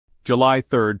July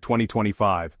 3,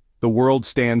 2025. The world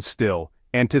stands still,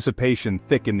 anticipation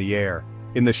thick in the air.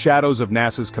 In the shadows of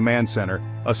NASA's command center,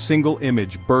 a single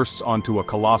image bursts onto a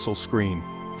colossal screen.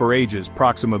 For ages,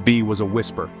 Proxima B was a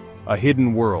whisper, a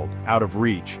hidden world, out of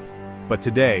reach. But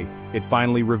today, it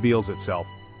finally reveals itself.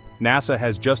 NASA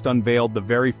has just unveiled the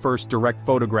very first direct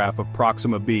photograph of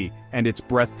Proxima B, and it's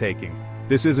breathtaking.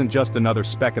 This isn't just another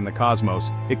speck in the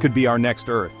cosmos, it could be our next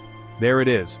Earth. There it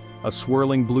is, a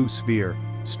swirling blue sphere,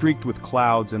 streaked with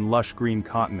clouds and lush green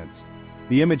continents.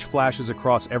 The image flashes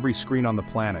across every screen on the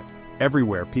planet.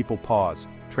 Everywhere people pause,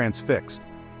 transfixed.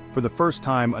 For the first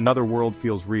time, another world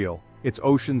feels real, its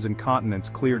oceans and continents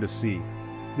clear to see.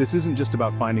 This isn't just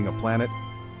about finding a planet,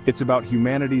 it's about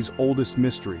humanity's oldest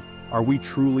mystery. Are we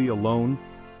truly alone?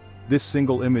 This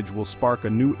single image will spark a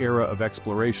new era of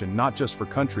exploration, not just for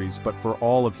countries, but for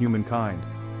all of humankind.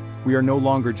 We are no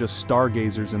longer just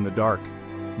stargazers in the dark.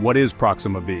 What is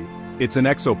Proxima B? It's an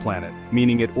exoplanet,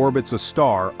 meaning it orbits a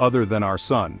star other than our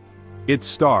Sun. Its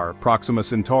star, Proxima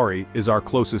Centauri, is our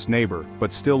closest neighbor,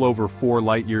 but still over 4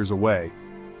 light-years away.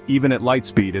 Even at light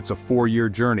speed, it's a 4-year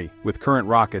journey. With current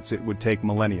rockets, it would take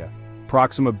millennia.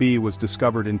 Proxima B was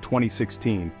discovered in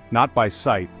 2016, not by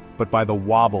sight, but by the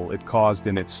wobble it caused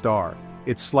in its star.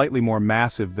 It's slightly more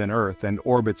massive than Earth and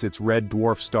orbits its red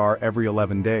dwarf star every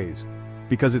 11 days.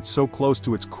 Because it's so close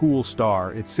to its cool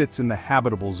star, it sits in the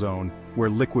habitable zone, where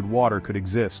liquid water could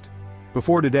exist.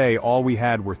 Before today, all we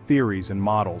had were theories and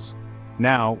models.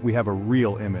 Now, we have a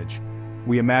real image.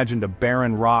 We imagined a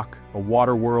barren rock, a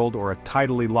water world, or a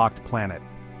tidally locked planet.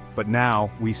 But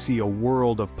now, we see a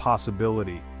world of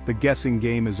possibility. The guessing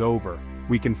game is over.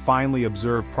 We can finally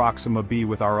observe Proxima B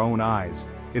with our own eyes.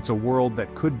 It's a world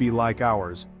that could be like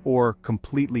ours, or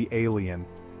completely alien.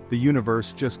 The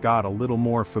universe just got a little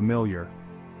more familiar.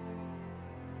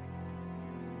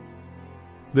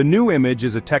 The new image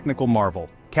is a technical marvel,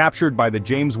 captured by the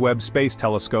James Webb Space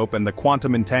Telescope and the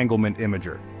Quantum Entanglement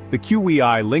Imager. The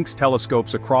QEI links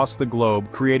telescopes across the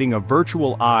globe, creating a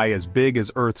virtual eye as big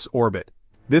as Earth's orbit.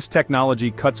 This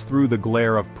technology cuts through the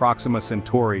glare of Proxima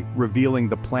Centauri, revealing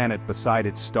the planet beside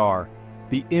its star.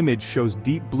 The image shows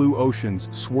deep blue oceans,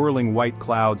 swirling white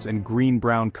clouds, and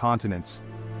green-brown continents.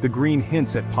 The green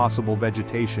hints at possible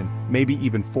vegetation, maybe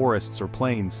even forests or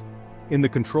plains. In the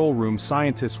control room,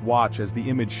 scientists watch as the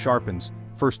image sharpens,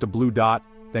 first a blue dot,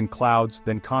 then clouds,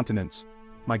 then continents.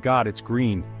 "My God, it's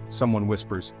green," someone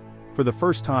whispers. For the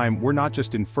first time, we're not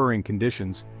just inferring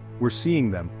conditions, we're seeing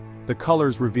them. The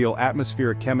colors reveal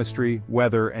atmospheric chemistry,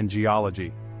 weather, and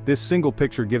geology. This single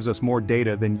picture gives us more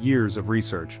data than years of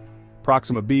research.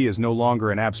 Proxima B is no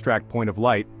longer an abstract point of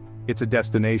light, it's a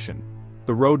destination.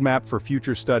 The roadmap for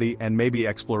future study and maybe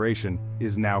exploration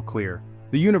is now clear.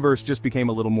 The universe just became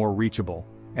a little more reachable,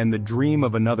 and the dream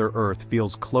of another Earth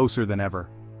feels closer than ever.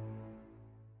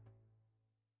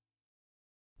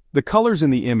 The colors in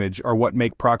the image are what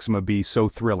make Proxima B so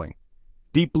thrilling.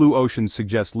 Deep blue oceans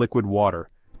suggest liquid water,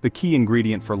 the key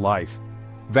ingredient for life.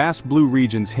 Vast blue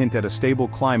regions hint at a stable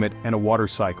climate and a water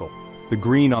cycle. The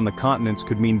green on the continents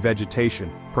could mean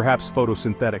vegetation, perhaps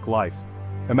photosynthetic life.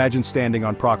 Imagine standing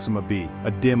on Proxima B,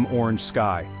 a dim orange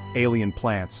sky, alien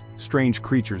plants, strange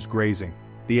creatures grazing.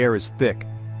 The air is thick,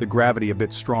 the gravity a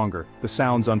bit stronger, the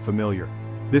sounds unfamiliar.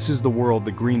 This is the world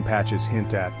the green patches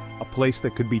hint at, a place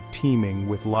that could be teeming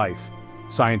with life.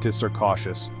 Scientists are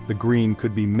cautious. The green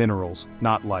could be minerals,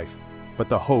 not life. But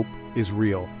the hope is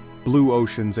real. Blue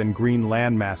oceans and green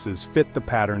land masses fit the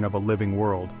pattern of a living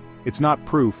world. It's not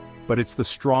proof, but it's the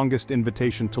strongest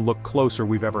invitation to look closer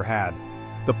we've ever had.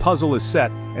 The puzzle is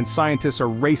set, and scientists are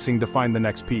racing to find the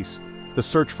next piece. The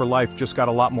search for life just got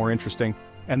a lot more interesting,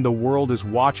 and the world is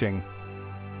watching.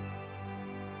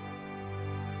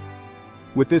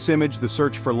 With this image, the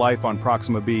search for life on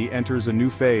Proxima B enters a new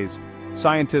phase.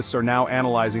 Scientists are now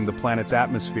analyzing the planet's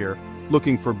atmosphere,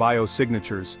 looking for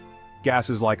biosignatures,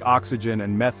 gases like oxygen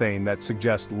and methane that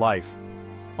suggest life.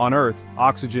 On Earth,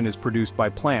 oxygen is produced by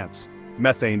plants,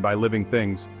 methane by living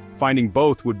things. Finding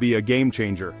both would be a game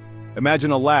changer.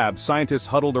 Imagine a lab, scientists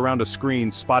huddled around a screen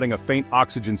spotting a faint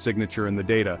oxygen signature in the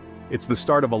data. It's the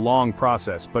start of a long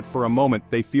process, but for a moment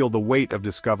they feel the weight of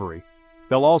discovery.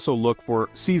 They'll also look for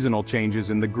seasonal changes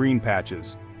in the green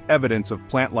patches, evidence of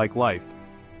plant-like life.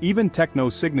 Even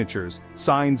techno-signatures,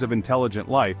 signs of intelligent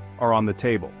life, are on the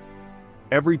table.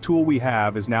 Every tool we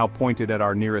have is now pointed at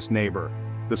our nearest neighbor.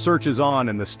 The search is on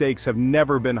and the stakes have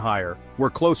never been higher. We're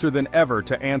closer than ever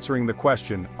to answering the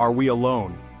question, are we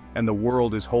alone? And the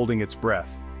world is holding its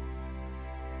breath.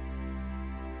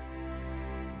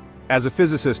 As a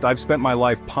physicist, I've spent my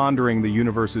life pondering the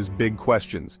universe's big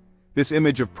questions. This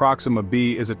image of Proxima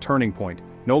B is a turning point,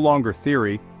 no longer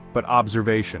theory, but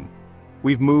observation.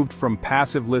 We've moved from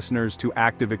passive listeners to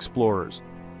active explorers.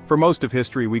 For most of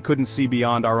history, we couldn't see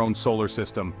beyond our own solar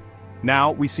system.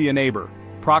 Now, we see a neighbor.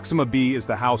 Proxima B is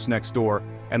the house next door,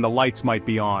 and the lights might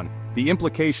be on. The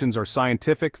implications are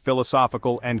scientific,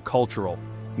 philosophical, and cultural.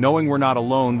 Knowing we're not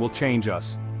alone will change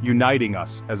us, uniting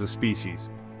us as a species.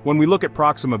 When we look at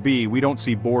Proxima B, we don't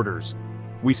see borders.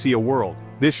 We see a world.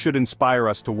 This should inspire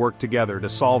us to work together to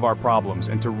solve our problems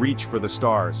and to reach for the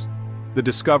stars. The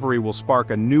discovery will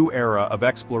spark a new era of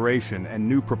exploration and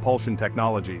new propulsion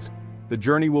technologies. The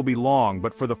journey will be long,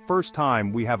 but for the first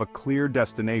time we have a clear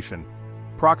destination.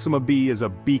 Proxima B is a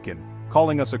beacon,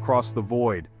 calling us across the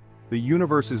void. The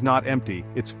universe is not empty,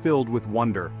 it's filled with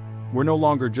wonder. We're no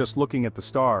longer just looking at the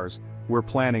stars, we're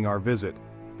planning our visit.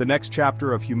 The next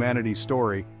chapter of humanity's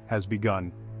story has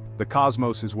begun. The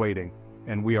cosmos is waiting,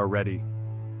 and we are ready.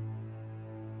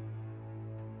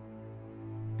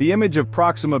 The image of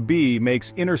Proxima B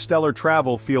makes interstellar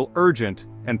travel feel urgent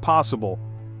and possible.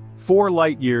 4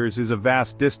 light-years is a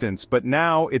vast distance, but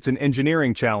now it's an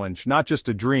engineering challenge, not just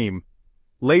a dream.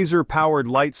 Laser-powered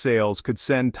light sails could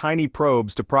send tiny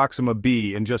probes to Proxima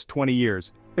B in just 20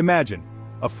 years. Imagine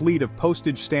a fleet of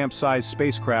postage stamp-sized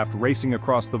spacecraft racing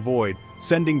across the void,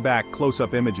 sending back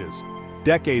close-up images.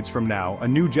 Decades from now, a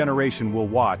new generation will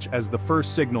watch as the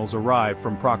first signals arrive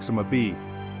from Proxima B.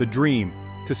 The dream,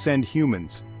 to send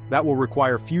humans. That will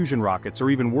require fusion rockets or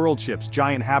even world ships,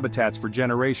 giant habitats for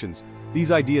generations.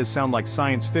 These ideas sound like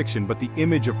science fiction, but the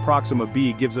image of Proxima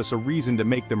B gives us a reason to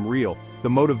make them real. The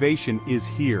motivation is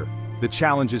here. The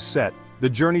challenge is set. The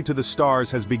journey to the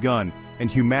stars has begun, and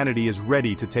humanity is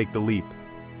ready to take the leap.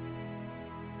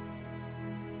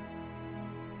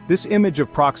 This image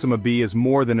of Proxima B is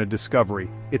more than a discovery,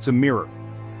 it's a mirror.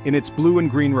 In its blue and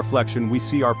green reflection we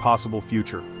see our possible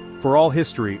future. For all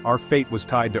history, our fate was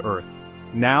tied to Earth.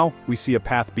 Now, we see a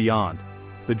path beyond.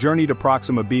 The journey to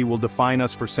Proxima B will define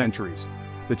us for centuries.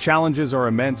 The challenges are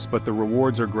immense, but the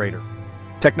rewards are greater.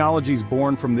 Technologies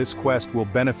born from this quest will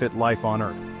benefit life on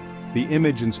Earth. The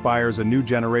image inspires a new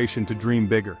generation to dream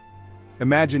bigger.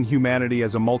 Imagine humanity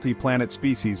as a multi-planet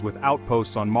species with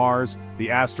outposts on Mars, the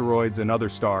asteroids, and other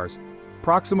stars.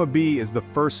 Proxima B is the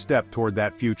first step toward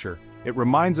that future. It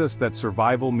reminds us that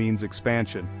survival means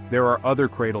expansion. There are other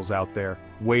cradles out there,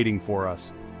 waiting for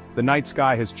us. The night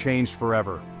sky has changed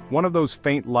forever. One of those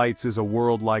faint lights is a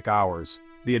world like ours.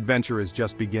 The adventure is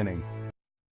just beginning.